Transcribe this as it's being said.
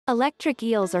Electric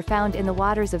eels are found in the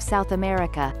waters of South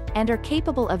America, and are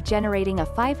capable of generating a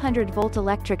 500-volt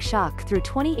electric shock through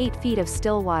 28 feet of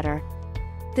still water.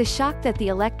 The shock that the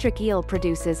electric eel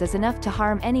produces is enough to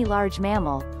harm any large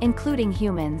mammal, including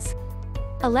humans.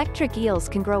 Electric eels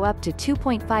can grow up to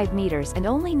 2.5 meters and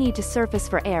only need to surface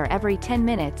for air every 10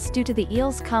 minutes due to the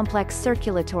eel's complex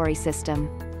circulatory system.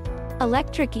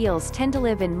 Electric eels tend to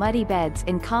live in muddy beds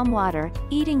in calm water,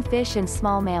 eating fish and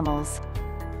small mammals.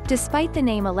 Despite the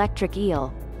name electric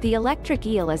eel, the electric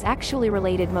eel is actually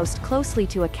related most closely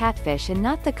to a catfish and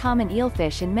not the common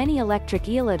eelfish, and many electric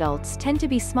eel adults tend to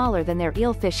be smaller than their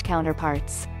eelfish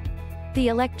counterparts. The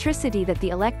electricity that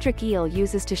the electric eel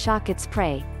uses to shock its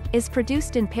prey is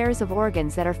produced in pairs of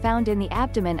organs that are found in the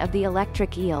abdomen of the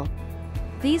electric eel.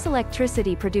 These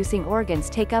electricity-producing organs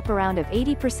take up around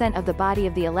 80% of the body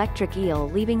of the electric eel,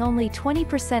 leaving only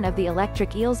 20% of the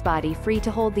electric eel's body free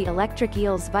to hold the electric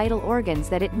eel's vital organs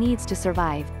that it needs to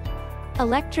survive.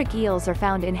 Electric eels are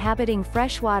found inhabiting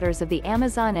fresh waters of the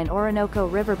Amazon and Orinoco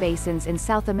river basins in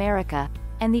South America,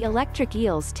 and the electric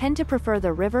eels tend to prefer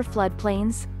the river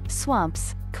floodplains,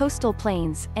 swamps, coastal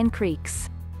plains, and creeks.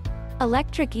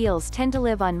 Electric eels tend to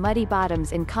live on muddy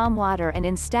bottoms in calm water and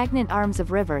in stagnant arms of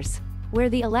rivers, where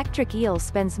the electric eel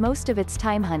spends most of its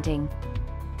time hunting.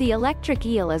 The electric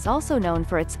eel is also known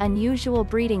for its unusual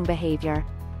breeding behavior.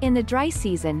 In the dry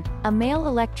season, a male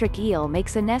electric eel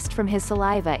makes a nest from his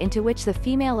saliva into which the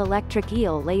female electric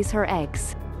eel lays her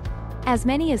eggs. As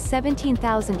many as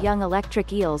 17,000 young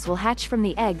electric eels will hatch from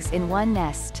the eggs in one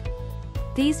nest.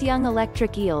 These young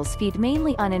electric eels feed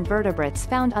mainly on invertebrates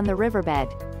found on the riverbed.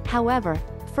 However,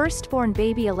 first-born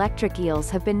baby electric eels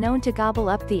have been known to gobble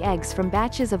up the eggs from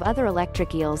batches of other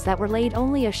electric eels that were laid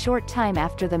only a short time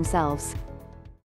after themselves.